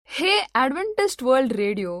हे Adventist world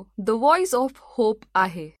radio the voice of hope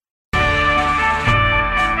आहे.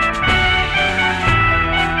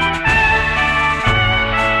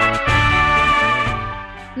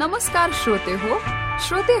 नमस्कार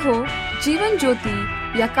श्रोते हो, जीवन ज्योती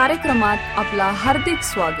या कार्यक्रमात आपला हार्दिक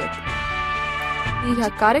स्वागत. ह्या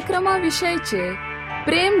कार्यक्रमाविषयीचे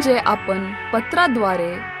प्रेम जे आपण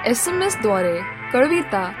पत्राद्वारे SMS द्वारे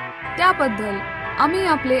कळविता त्याबद्दल आम्ही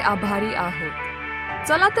आपले आभारी आहोत.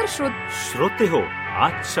 चला तर श्रोते हो,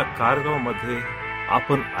 आजच्या कार्यक्रमामध्ये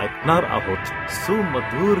आपण ऐकणार आहोत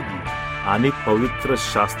सुमधुर गीत आणि पवित्र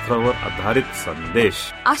शास्त्रावर आधारित संदेश.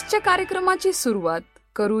 आजच्या कार्यक्रमाची सुरुवात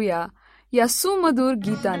करूया या सुमधुर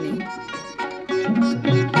गीताने.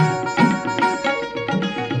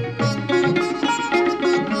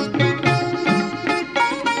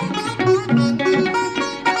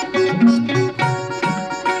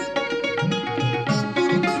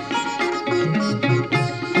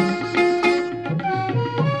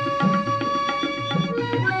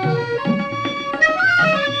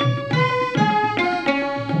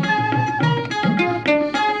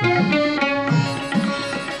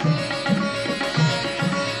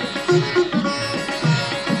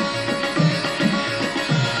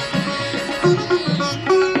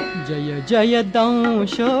 जय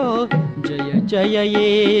दंशो जय जय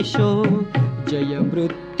येशो, जय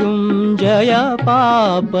मृत्युंजय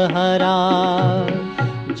पापहरा.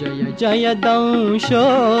 जय जय दंशो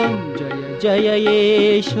जय जय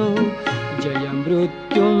येशो, जय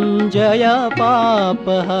मृत्युंजय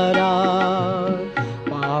पापहरा.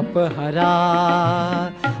 पापहरा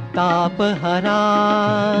तापहरा,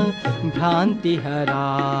 भ्रांतिहरा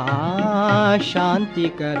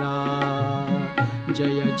शांतिकरा.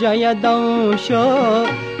 जय जय दंशो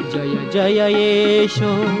जय जय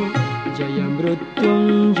येशो, जय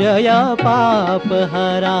मृत्युंजय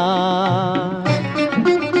पापहरा.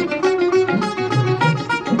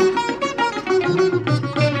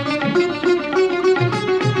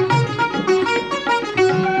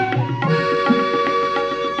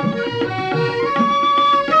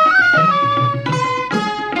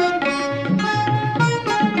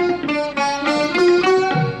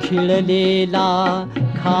 खिळलेला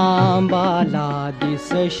खांबाला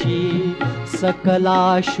दिसशी,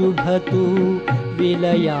 सकला शुभ तू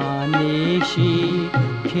विलयानेशी.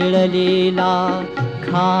 खिळलेला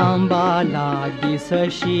खांबाला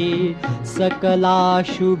दिसशी, सकला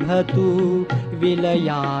शुभ तू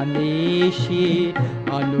विलयानेशी.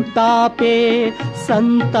 अनुतापे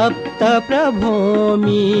संतप्त प्रभो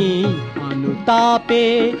मी,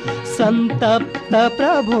 अनुतापे संतप्त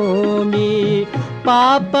प्रभो मी.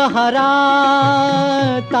 पापहरा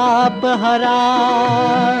तापहरा,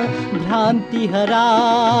 भ्रांतिहरा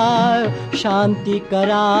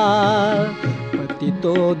शांतिकरा.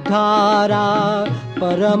 पतितोद्धारा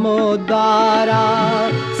परमोद्धारा,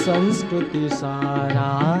 संस्कृति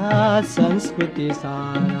सारा संस्कृति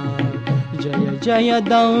सारा. जय जय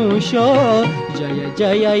दंशो जय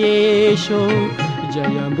जय येशो, जय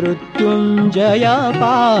मृत्युंजय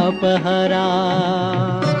पापहरा.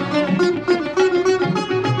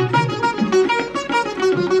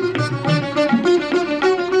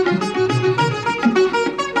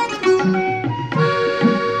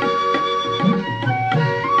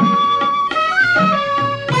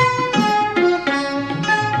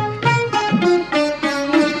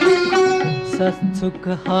 सुख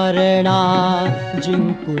हरणा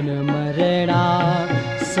जिंकून मरणा,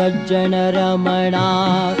 सज्जन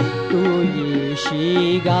रमणा तू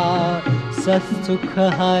येशीगा. सत्सुख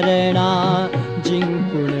हरणा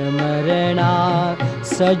जिंकून मरणा,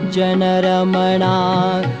 सज्जन रमणा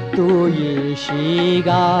तू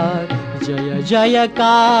येशीगा. जय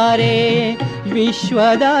जयकारे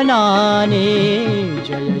विश्वदनाने,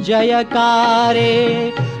 जय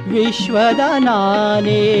जयकारे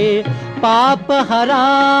विश्वदनाने. पापहरा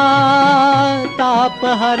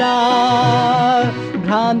तापहरा,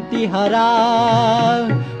 भ्रांतिहरा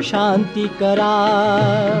शांतिकरा.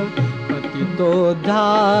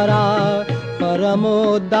 पतितोद्धारा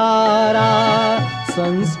परमोद्धारा,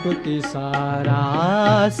 संस्कृति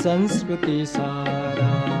सारा संस्कृति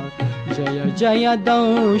सारा. जय जय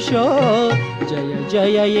दंशो जय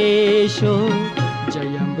जय येशो,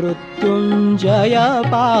 जय मृत्युंजय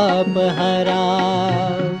पापहरा.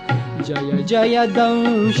 जय जय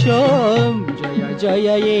दंशो जय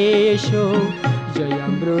जय येशो, जय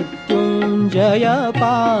मृत्युंजय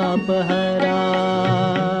पापहरा.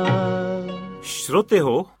 श्रोते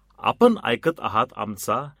हो, आपण ऐकत आहात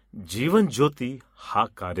आमचा जीवन ज्योती हा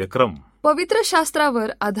कार्यक्रम. पवित्र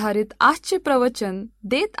शास्त्रावर आधारित आजचे प्रवचन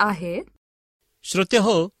देत आहेत श्रोते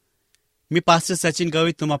हो. मी पास्टर सचिन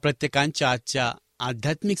गवई तुम्हा प्रत्येकांच्या आजच्या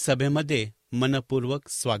आध्यात्मिक सभेमध्ये मनपूर्वक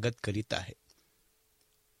स्वागत करीत आहे.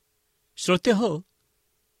 श्रोते हो,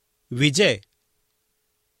 विजय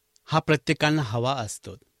हा प्रत्येकांना हवा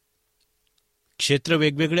असतो. क्षेत्र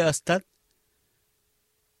वेगवेगळे असतात.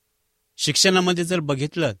 शिक्षणामध्ये जर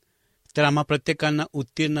बघितलं तर आम्हा प्रत्येकांना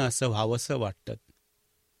उत्तीर्ण असं व्हावंसं वाटतं.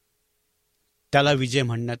 त्याला विजय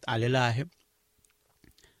म्हणण्यात आलेला आहे.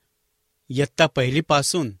 इयत्ता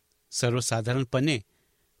पहिलीपासून सर्वसाधारणपणे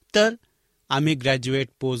तर आम्ही ग्रॅज्युएट,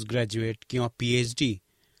 पोस्ट ग्रॅज्युएट किंवा PhD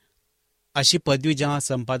अशी पदवी जेव्हा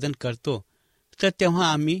संपादन करतो तर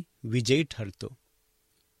तेव्हा आम्ही विजयी ठरतो.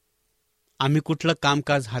 आम्ही कुठलं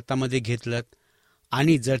कामकाज हातामध्ये घेतलं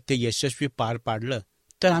आणि जर ते यशस्वी पार पाडलं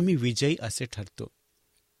तर आम्ही विजयी असे ठरतो.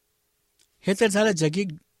 हे तर झालं जगी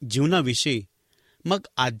जीवनाविषयी. मग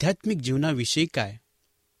आध्यात्मिक जीवनाविषयी काय?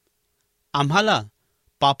 आम्हाला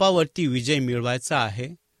पापावरती विजय मिळवायचा आहे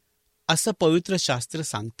असं पवित्र शास्त्र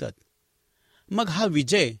सांगतात. मग हा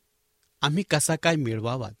विजय आम्ही कसा काय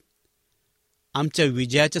मिळवावा? आमच्या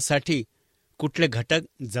विजयाच्यासाठी कुठले घटक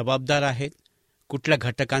जबाबदार आहेत? कुठल्या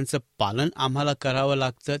घटकांचं पालन आम्हाला करावं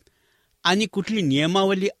लागतं आणि कुठली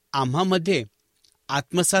नियमावली आम्हामध्ये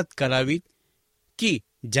आत्मसात करावी की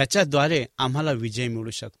ज्याच्याद्वारे आम्हाला विजय मिळू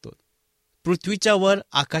शकतो? पृथ्वीच्या वर,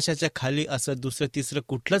 आकाशाच्या खाली असं दुसरं तिसरं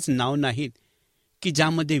कुठलंच नाव नाही की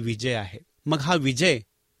ज्यामध्ये विजय आहे. मग हा विजय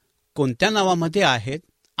कोणत्या नावामध्ये आहेत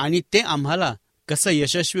आणि ते आम्हाला कसं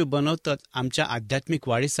यशस्वी बनवतात आमच्या आध्यात्मिक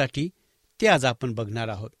वाढीसाठी, ते आज आपण बघणार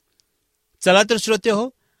आहोत. चला तर श्रोते हो,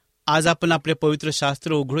 आज आपण आपले पवित्र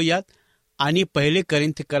शास्त्र उघडूयात आणि 1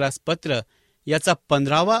 कोरिन्थीकरास पत्र याचा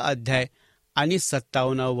 15वा अध्याय आणि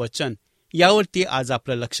 57वे वचन यावरती आज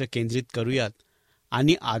आपलं लक्ष केंद्रित करूयात.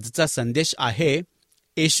 आणि आजचा संदेश आहे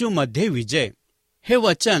येशूमध्ये विजय. हे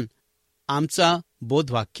वचन आमचा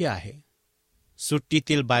बोधवाक्य आहे.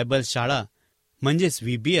 सुट्टीतील बायबल शाळा म्हणजेच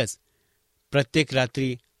VBS प्रत्येक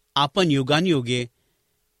रात्री आपण युगानुयुगे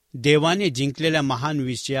देवाने जिंकलेल्या महान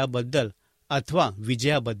विषयाबद्दल अथवा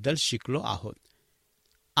विजयाबद्दल शिकलो आहोत.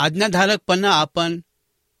 आज्ञाधारकपणा आपण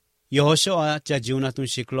यहोशुआच्या जीवनातून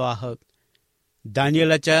शिकलो आहोत.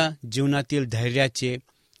 दानिएलाच्या जीवनातील धैर्याचे,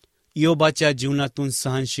 योबाच्या जीवनातून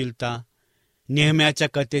सहनशीलता, नेहम्याच्या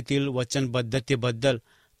कथेतील वचनबद्धतेबद्दल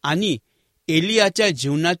आणि एलियाच्या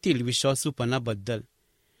जीवनातील विश्वासूपणाबद्दल.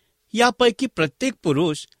 यापैकी प्रत्येक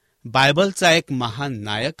पुरुष बायबलचा एक महान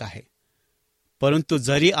नायक आहे. परंतु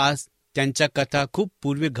जरी आज त्यांच्या कथा खूप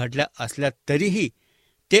पूर्वी घडल्या असल्या तरीही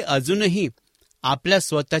ते अजूनही आपल्या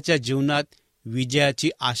स्वतःच्या जीवनात विजयाची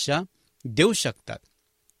आशा देऊ शकतात.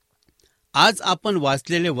 आज आपण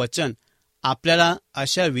वाचलेले वचन आपल्याला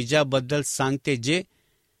अशा विजयाबद्दल सांगते जे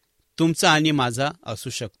तुमचा आणि माझा असू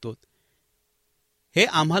शकतो. हे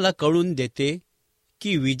आम्हाला कळून देते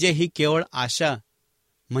की विजय ही केवळ आशा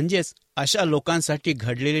म्हणजेच अशा लोकांसाठी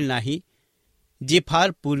घडलेली नाही जी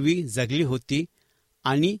फार पूर्वी जगली होती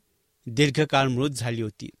आणि दीर्घकाळ मृत झाली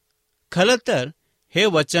होती. खरं तर हे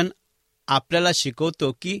वचन आपल्याला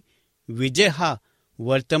शिकवतो की विजय हा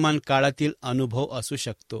वर्तमान काळातील अनुभव असू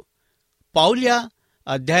शकतो. पाऊल या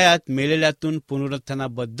अध्यायात मेलेल्यातून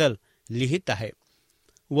पुनरुत्थानाबद्दल लिहित आहे.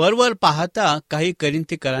 वरवर पाहता काही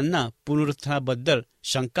कोरिन्थीकरांना पुनरुत्थानाबद्दल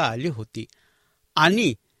शंका आली होती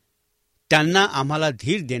आणि त्यांना आम्हाला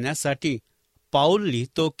धीर देण्यासाठी पाऊल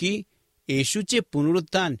लिहितो की येशूचे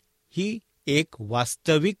पुनरुत्थान ही एक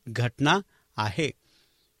वास्तविक घटना आहे.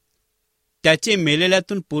 त्याचे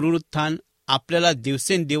मेलेल्यातून पुनरुत्थान आपल्याला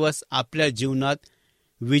दिवसेंदिवस आपल्या जीवनात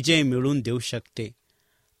विजय मिळवून देऊ शकते.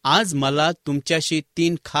 आज मला तुमच्याशी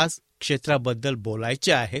 3 खास क्षेत्राबद्दल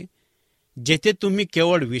बोलायचे आहे जेथे तुम्ही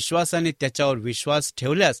केवळ विश्वासाने त्याच्यावर विश्वास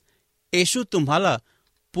ठेवल्यास येशू तुम्हाला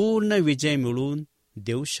पूर्ण विजय मिळवून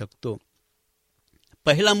देऊ शकतो.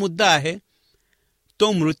 पहिला मुद्दा आहे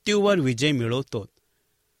तो मृत्यूवर विजय मिळवतो.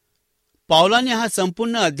 पावलाने हा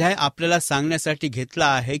संपूर्ण अध्याय आपल्याला सांगण्यासाठी घेतला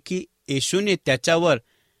आहे की येशूने त्याच्यावर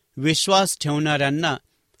विश्वास ठेवणाऱ्यांना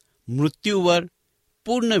मृत्यूवर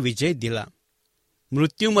पूर्ण विजय दिला.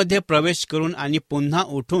 मृत्यूमध्ये प्रवेश करून आणि पुन्हा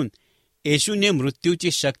उठून येशूने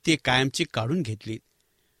मृत्यूची शक्ती कायमची काढून घेतली.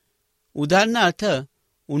 उदाहरणार्थ,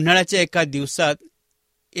 उन्हाळ्याच्या एका दिवसात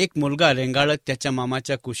एक मुलगा रेंगाळत त्याच्या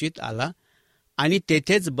मामाच्या कुशीत आला आणि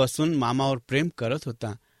तेथेच बसून मामावर प्रेम करत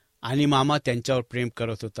होता आणि मामा त्यांच्यावर प्रेम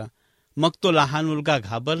करत होता. मग तो लहान मुलगा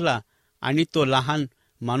घाबरला आणि तो लहान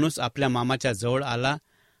माणूस आपल्या मामाच्या जवळ आला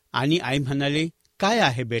आणि आई म्हणाली, काय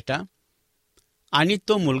आहे बेटा? आणि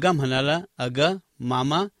तो मुलगा म्हणाला, अगं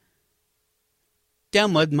मामा, त्या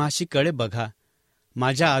मधमाशीकडे बघा.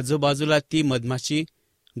 माझ्या आजूबाजूला ती मधमाशी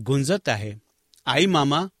गुंजत आहे. आई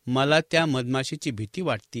मामा, मला त्या मधमाशीची भीती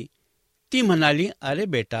वाटते. ती म्हणाली, अरे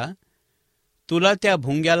बेटा, तुला त्या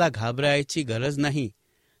भुंग्याला घाबरायची गरज नाही.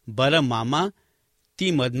 बरं मामा, ती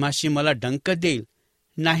मधमाशी मला डंक देईल.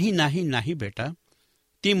 नाही नाही नाही बेटा,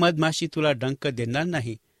 ती मधमाशी तुला डंक देणार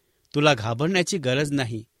नाही. तुला घाबरण्याची गरज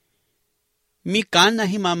नाही. मी का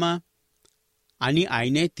नाही मामा? आणि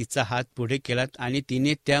आईने तिचा हात पुढे केलात आणि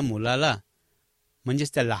तिने त्या मुलाला,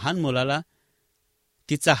 म्हणजेच त्या लहान मुलाला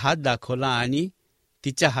तिचा हात दाखवला आणि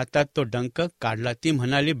तिच्या हातात तो डंक काढला. ती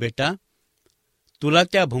म्हणाली, बेटा, तुला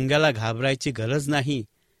त्या भुंग्याला घाबरायची गरज नाही.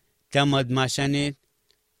 त्या मधमाशाने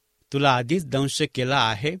तुला आधीच दंश केला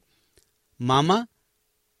आहे मामा,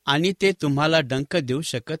 आणि ते तुम्हाला डंक देऊ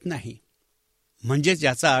शकत नाही. म्हणजेच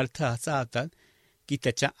याचा अर्थ असा होता की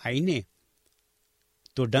त्याच्या आईने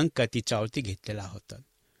तो डंक तिच्यावरती घेतलेला होता.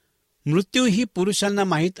 मृत्यू ही पुरुषांना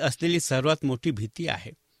माहीत असलेली सर्वात मोठी भीती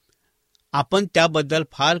आहे. आपण त्याबद्दल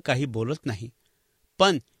फार काही बोलत नाही,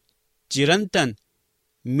 पण चिरंतन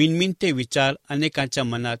मिनमिनते विचार अनेकांच्या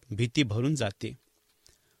मनात भीती भरून जाते.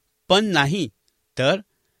 पण नाही तर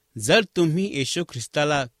जर तुम्ही येशू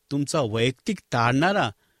ख्रिस्ताला तुमचा वैयक्तिक तारणारा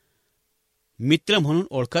मित्र म्हणून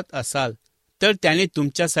ओळखत असाल तर त्याने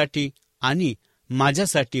तुमच्यासाठी आणि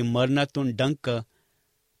माझ्यासाठी मरणातून डंक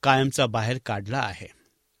कायमचा बाहेर काढला आहे.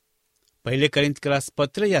 1 कोरिंथीकरास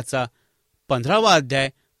पत्र याचा 15वा अध्याय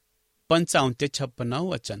 55 ते 56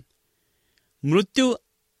 वचन. मृत्यू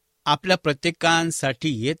आपल्या प्रत्येकांसाठी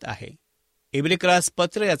येत आहे. इब्रियकरास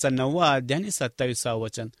पत्र याचा 9वा अध्याय आणि 27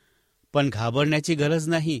 वचन. पण घाबरण्याची गरज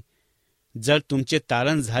नाही. जर तुमचे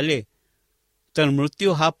तारण झाले तर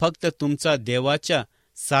मृत्यू हा फक्त तुमचा देवाच्या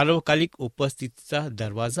सार्वकालिक उपस्थितीचा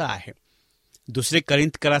दरवाजा आहे. 2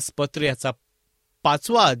 कोरिंथीकरास पत्र याचा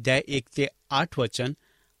 5वा अध्याय 1 ते 8 वचन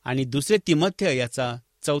आणि 2 तिमोथेय याचा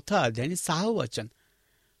 4था अध्याय आणि 6 वचन.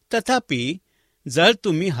 तथापि जर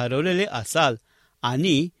तुम्ही हरवलेले असाल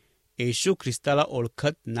आणि येशू ख्रिस्ताला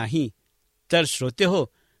ओळखत नाही तर श्रोते हो,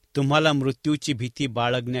 तुम्हाला मृत्यूची भीती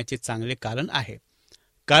बाळगण्याचे चांगले कारण आहे.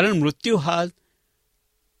 कारण मृत्यू हा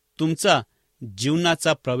तुमचा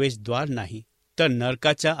जीवनाचा प्रवेशद्वार नाही, तर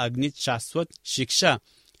नरकाच्या अग्नीत शाश्वत शिक्षा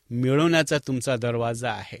मिळवण्याचा तुमचा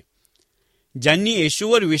दरवाजा आहे. ज्यांनी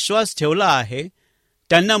येशूवर विश्वास ठेवला आहे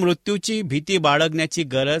त्यांना मृत्यूची भीती बाळगण्याची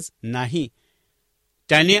गरज नाही.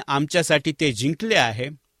 त्याने आमच्यासाठी ते जिंकले आहे.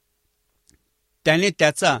 त्याने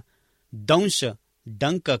त्याचा दंश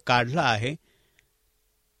डंक काढला आहे.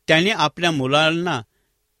 त्याने आपल्या मुलांना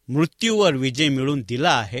मृत्यूवर विजय मिळवून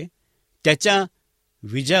दिला आहे. त्याच्या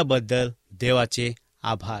विजयाबद्दल देवाचे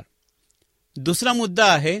आभार. दुसरा मुद्दा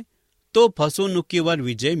आहे तो फसवणुकीवर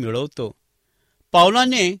विजय मिळवतो.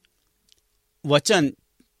 पावलाने वचन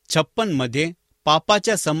 56 मध्ये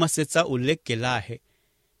पापाच्या समस्येचा उल्लेख केला आहे.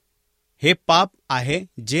 हे पाप आहे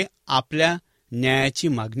जे आपल्या न्यायाची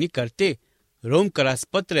मागणी करते. रोमकरास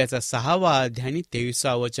पत्र याचा 6वा अध्याय आणि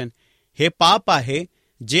 23 वचन. हे पाप आहे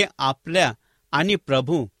जे आपल्या आणि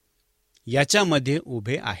प्रभू याच्यामध्ये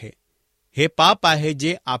उभे आहे. हे पाप आहे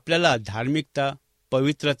जे आपल्याला धार्मिकता,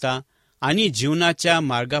 पवित्रता आणि जीवनाच्या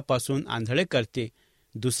मार्गापासून आंधळे करते.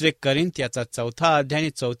 2 कोरिंथ याचा 4था अध्याय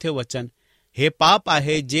आणि 4थे वचन. हे पाप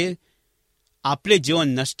आहे जे आपले जीवन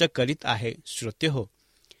नष्ट करीत आहे. श्रोते हो,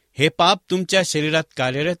 हे पाप तुमच्या शरीरात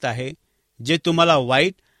कार्यरत आहे जे तुम्हाला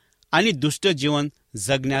वाईट आणि दुष्ट जीवन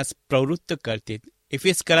जगण्यास प्रवृत्त करते.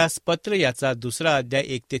 एफेसकरास पत्र याचा 2 अध्याय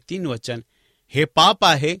 1 ते 3 वचन. हे पाप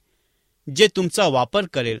आहे जे तुमचा वापर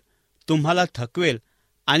करेल, तुम्हाला थकवेल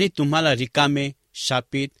आणि तुम्हाला रिकामे,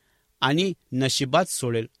 शापित आणि नशिबात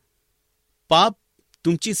सोडेल. पाप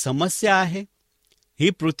तुमची समस्या आहे. ही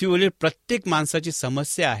पृथ्वीवरील प्रत्येक माणसाची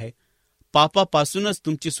समस्या आहे. पापापासूनच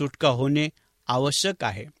तुमची सुटका होणे आवश्यक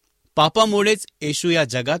आहे. पापामुळेच येशू या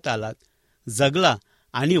जगात आला, जगला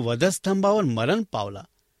आणि वधस्तंभावर मरण पावला.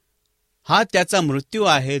 हा त्याचा मृत्यू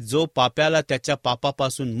आहे जो पाप्याला त्याच्या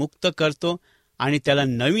पापापासून मुक्त करतो आणि त्याला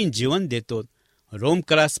नवीन जीवन देतो.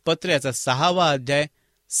 रोमकरास पत्र याचा 6वा अध्याय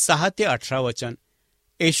 6 ते 18 वचन.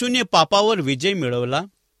 येशूने पापावर विजय मिळवला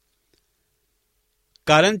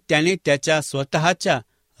कारण त्याने त्याच्या स्वतःच्या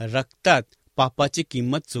रक्तात पापाची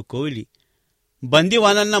किंमत चुकवली.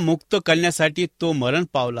 बंदीवानांना मुक्त करण्यासाठी तो मरण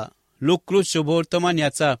पावला. लोककृत शुभवर्तमान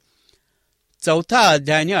याचा 4था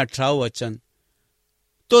अध्याय आणि 18 वचन.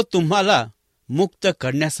 तो तुम्हाला मुक्त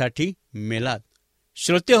करण्यासाठी मेलात.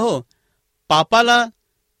 श्रोते हो, पापाला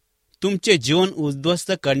तुमचे जीवन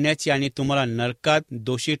उद्ध्वस्त करण्याची आणि तुम्हाला नरकात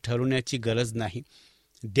दोषी ठरवण्याची गरज नाही.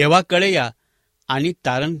 देवाकडे या आणि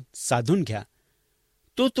तारण साधून घ्या.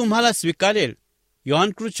 तो तुम्हाला स्वीकारेल.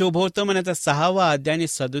 योहानकृत शुभवर्तमानाचा 6वा अध्याय आणि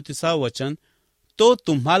 37 वचन. तो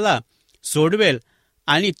तुम्हाला सोडवेल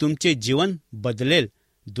आणि तुमचे जीवन बदलेल.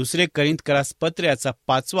 2 कोरिंथीकरास पत्र याचा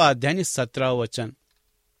 5वा अध्याय आणि 17 वचन.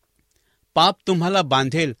 पाप तुम्हाला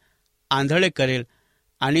बांधेल, आंधळे करेल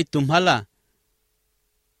आणि तुम्हाला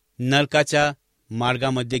नरकाच्या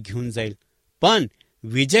मार्गामध्ये घेऊन जाईल. पण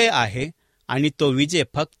विजय आहे आणि तो विजय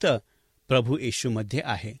फक्त प्रभू येशूमध्ये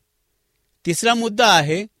आहे. तिसरा मुद्दा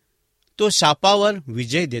आहे तो शापावर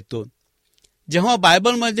विजय देतो. जेव्हा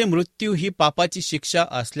बायबलमध्ये मृत्यू ही पापाची शिक्षा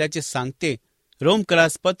असल्याचे सांगते,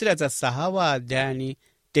 रोमकरास पत्राचा 6 अध्याय आणि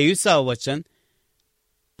 23 वचन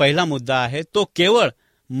पहिला मुद्दा आहे. तो केवळ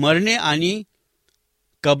मरणे आणि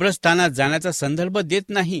कब्रस्थानात जाण्याचा संदर्भ देत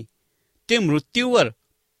नाही, ते मृत्यूवर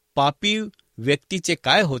पापी व्यक्तीचे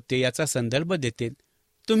काय होते याचा संदर्भ देते.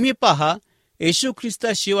 तुम्ही पहा, येशू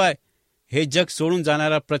ख्रिस्ताशिवाय हे जग सोडून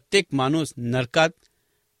जाणारा प्रत्येक माणूस नरकात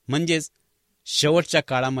म्हणजेच शेवटच्या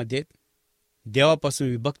काळामध्ये देवापासून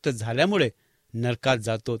विभक्त झाल्यामुळे नरकात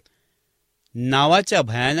जातो, नावाच्या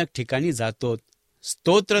भयानक ठिकाणी जातो.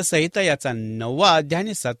 स्तोत्रसंहिता याचा 9 अध्याय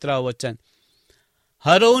आणि 17 वचन.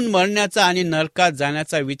 हरवून मरण्याचा आणि नरकात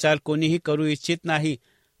जाण्याचा विचार कोणीही करू इच्छित नाही,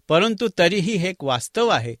 परंतु तरीही हे एक वास्तव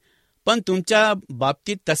आहे. पण तुमच्या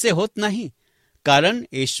बाबतीत तसे होत नाही, कारण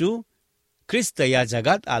येशू ख्रिस्त या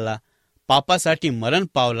जगात आला, पापासाठी मरण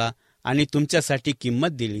पावला आणि तुमच्यासाठी किंमत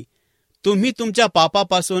दिली. तुम्ही तुमच्या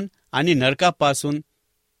पापापासून आणि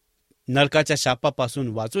नरकाच्या शापापासून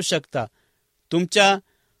वाचू शकता. तुमच्या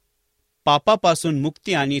पापापासून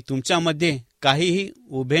मुक्ती आणि तुमच्यामध्ये काहीही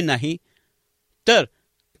उभे नाही तर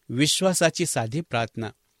विश्वासाची साधी प्रार्थना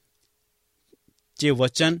चे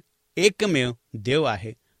वचन एकमेव देव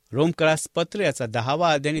आहे. रोमकरास पत्र याचा 10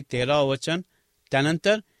 अध्याय आणि 13 वचन.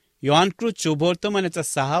 त्यानंतर योहानकृत शुभवर्तमानाचा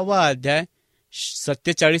 6 अध्याय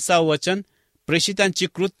 47 वचन. प्रेषितांची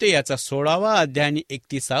कृत्य याचा 16 अध्याय आणि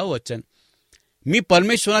 31 वचन. मी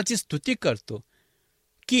परमेश्वराची स्तुती करतो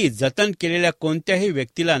की जतन केलेल्या कोणत्याही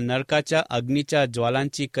व्यक्तीला नरकाच्या अग्नीच्या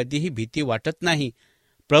ज्वालांची कधीही भीती वाटत नाही.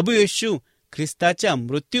 प्रभू येशू ख्रिस्ताच्या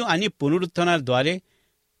मृत्यू आणि पुनरुत्थानाद्वारे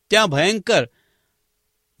त्या भयंकर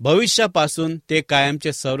भविष्यापासून ते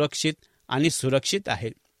कायमचे संरक्षित आणि सुरक्षित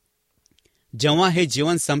आहेत. जेव्हा हे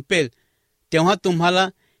जीवन संपेल तेव्हा तुम्हाला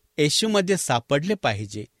येशूमध्ये सापडले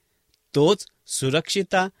पाहिजे. तोच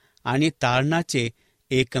सुरक्षिता आणि तारणाचे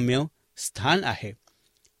एकमेव स्थान आहे.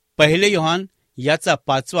 1 योहान याचा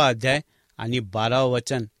 5 अध्याय आणि 12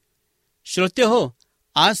 वचन. श्रोते हो,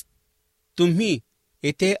 आज तुम्ही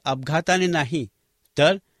येथे अपघाताने नाही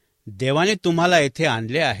तर देवाने तुम्हाला येथे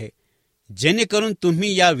आणले आहे, जेणेकरून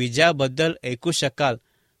तुम्ही या विजयाबद्दल ऐकू शकाल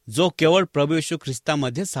जो केवळ प्रभू येशू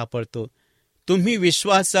ख्रिस्तामध्ये सापडतो. तुम्ही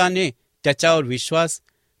विश्वासाने त्याच्यावर विश्वास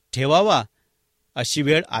ठेवावा अशी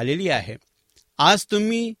वेळ आलेली आहे. आज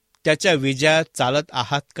तुम्ही त्याच्या विजयात चालत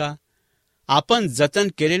आहात का? आपण जतन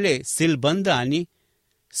केलेले सीलबंद आणि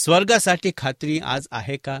स्वर्गासाठी खात्री आज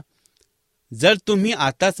आहे का? जर तुम्ही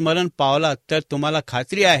आताच मरण पावलात तर तुम्हाला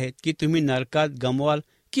खात्री आहे की तुम्ही नरकात गमवाल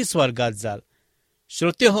की स्वर्गात जाल.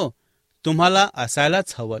 श्रोते हो, तुम्हाला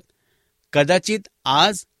असायलाच हवं. कदाचित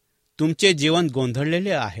आज तुमचे जीवन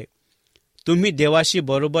गोंधळलेले आहे. तुम्ही देवाशी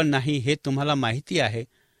बरोबर नाही हे तुम्हाला माहिती आहे.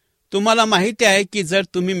 तुम्हाला माहिती आहे की जर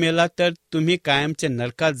तुम्ही मेलात तर तुम्ही कायमचे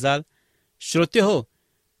नरकात जाल. श्रोते हो,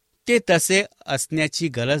 ते तसे असण्याची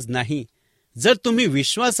गरज नाही. जर तुम्ही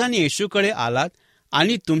विश्वासाने येशूकडे आलात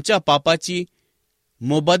आणि तुमच्या पापाची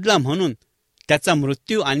मोबदला म्हणून त्याचा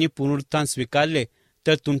मृत्यू आणि पुनरुत्थान स्वीकारले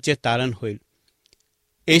तर तुमचे तारण होईल.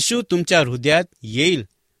 येशू तुमच्या हृदयात येईल,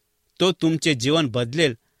 तो तुमचे जीवन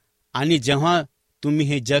बदलेल आणि जेव्हा तुम्ही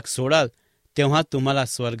हे जग सोडाल तेव्हा तुम्हाला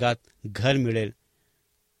स्वर्गात घर मिळेल.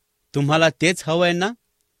 तुम्हाला तेच हवंय ना?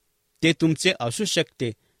 ते तुमचे असू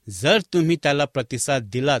शकते जर तुम्ही त्याला प्रतिसाद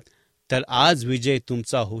दिलात तर आज विजय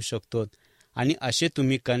तुमचा होऊ शकतो. आणि असे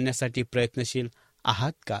तुम्ही करण्यासाठी प्रयत्नशील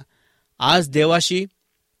आहात का? आज देवाशी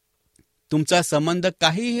तुमचा संबंध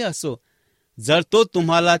काहीही असो, जर तो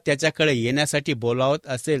तुम्हाला त्याच्याकडे येण्यासाठी बोलावत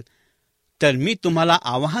असेल तर मी तुम्हाला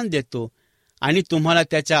आवाहन देतो आणि तुम्हाला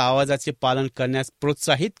त्याच्या आवाजाचे पालन करण्यास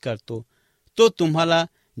प्रोत्साहित करतो. तो तुम्हाला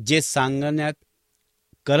जे सांगण्यात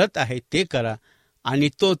करत आहे ते करा आणि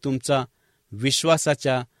तो तुमचा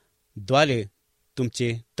विश्वासाच्या द्वारे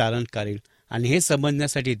तुमचे तारण करेल. आणि हे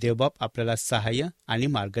समजण्यासाठी देवबाप आपल्याला सहाय्य आणि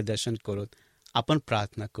मार्गदर्शन करू. आपण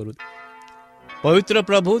प्रार्थना करू. पवित्र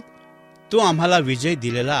प्रभू, तू आम्हाला विजय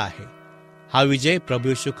दिलेला आहे. हा विजय प्रभू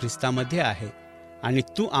येशू ख्रिस्तामध्ये आहे आणि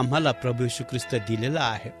तू आम्हाला प्रभू येशू ख्रिस्त दिलेला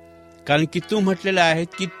आहे. कारण की तू म्हटलेलं आहे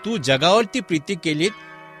की तू जगावरती प्रीती केलीत,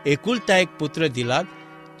 एकुलता एक पुत्र दिलात,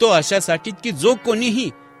 तो अशासाठी की जो कोणीही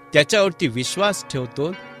त्याच्यावरती विश्वास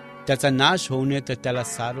ठेवतो त्याचा नाश होऊ नये तर त्याला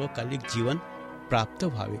सार्वकालिक जीवन प्राप्त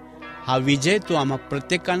व्हावे. हा विजय तू आम्हा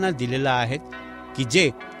प्रत्येकांना दिलेला आहे की जे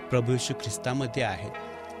प्रभू येशू ख्रिस्तामध्ये आहेत.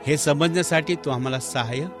 हे समजण्यासाठी तू आम्हाला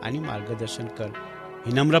सहाय्य आणि मार्गदर्शन कर.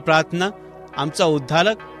 ही नम्र प्रार्थना आमचा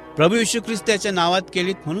उद्धारक प्रभू येशू ख्रिस्त याच्या नावात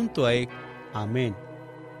केलीत म्हणून तू ऐक. आमेन.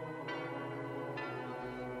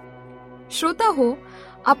 श्रोता हो,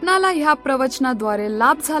 आपणाला ह्या प्रवचनाद्वारे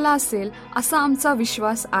लाभ झाला असेल असा आमचा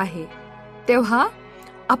विश्वास आहे. तेव्हा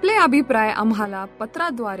आपले अभिप्राय आम्हाला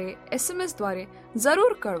पत्राद्वारे SMS द्वारे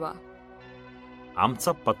जरूर कळवा.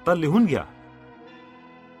 आमचा पत्ता लिहून घ्या.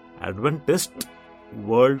 Adventist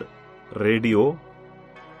world radio,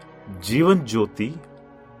 Jeevan Jyoti,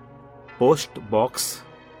 post box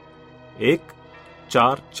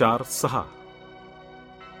 1446,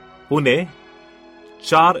 Pune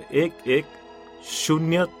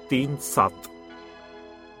 411037,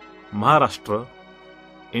 Maharashtra,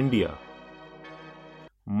 India.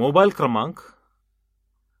 Mobile क्रमांक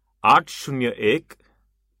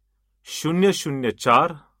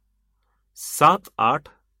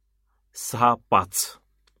 801-004-7865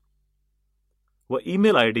 व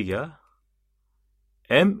ईमेल ID घ्या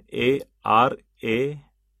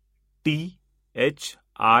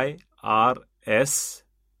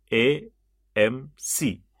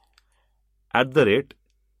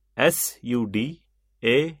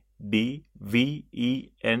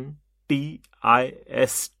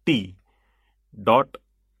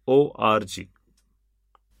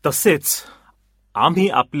तसेच आम्ही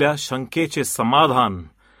आपल्या शंकेचे समाधान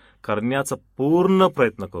करण्याचा पूर्ण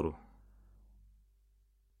प्रयत्न करू.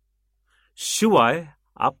 शिवाय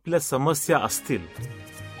आपल्या समस्या असतील,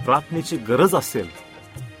 प्रार्थनेची गरज असेल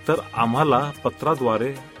तर आम्हाला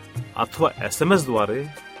पत्राद्वारे अथवा SMS द्वारे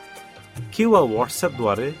किंवा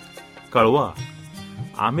WhatsAppद्वारे कळवा.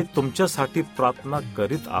 आम्ही तुमच्यासाठी प्रार्थना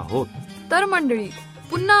करीत आहोत. तर मंडळी,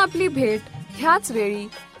 पुन्हा आपली भेट ह्याच वेळी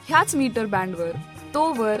ह्याच मीटर बँडवर.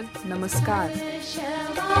 तोवर नमस्कार.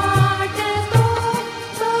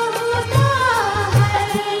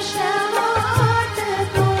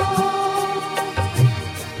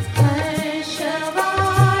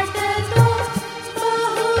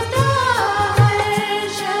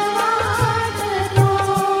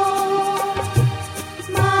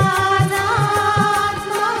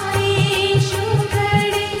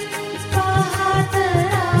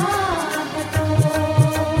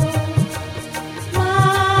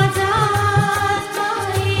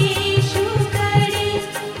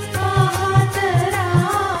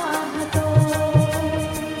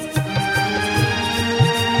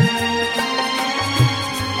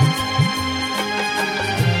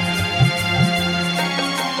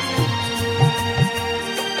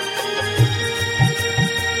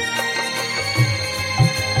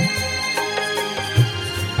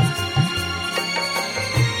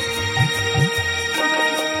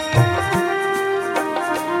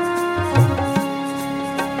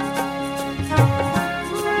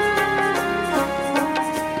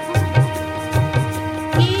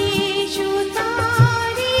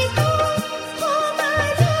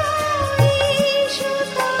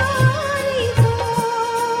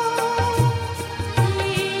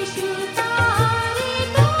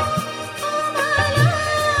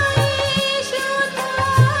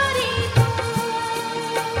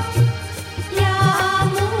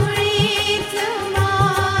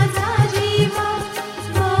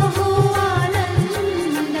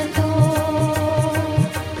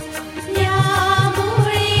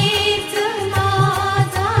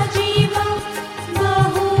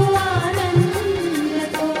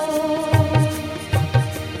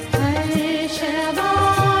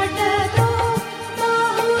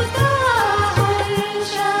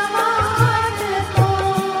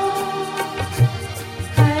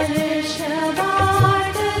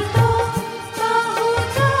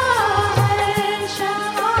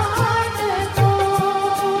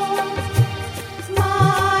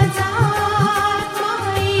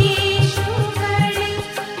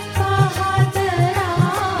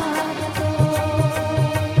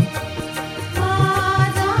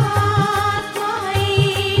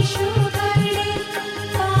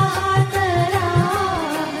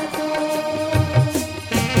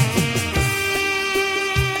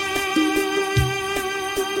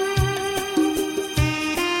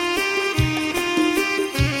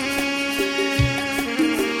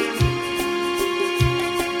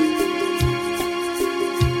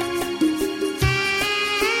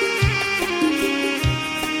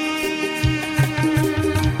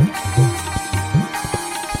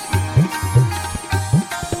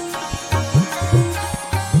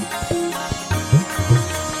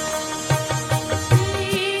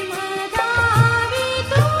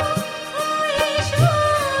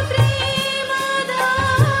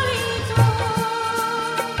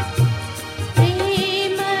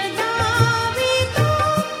 प्रेम दावितो,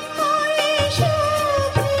 हो येशू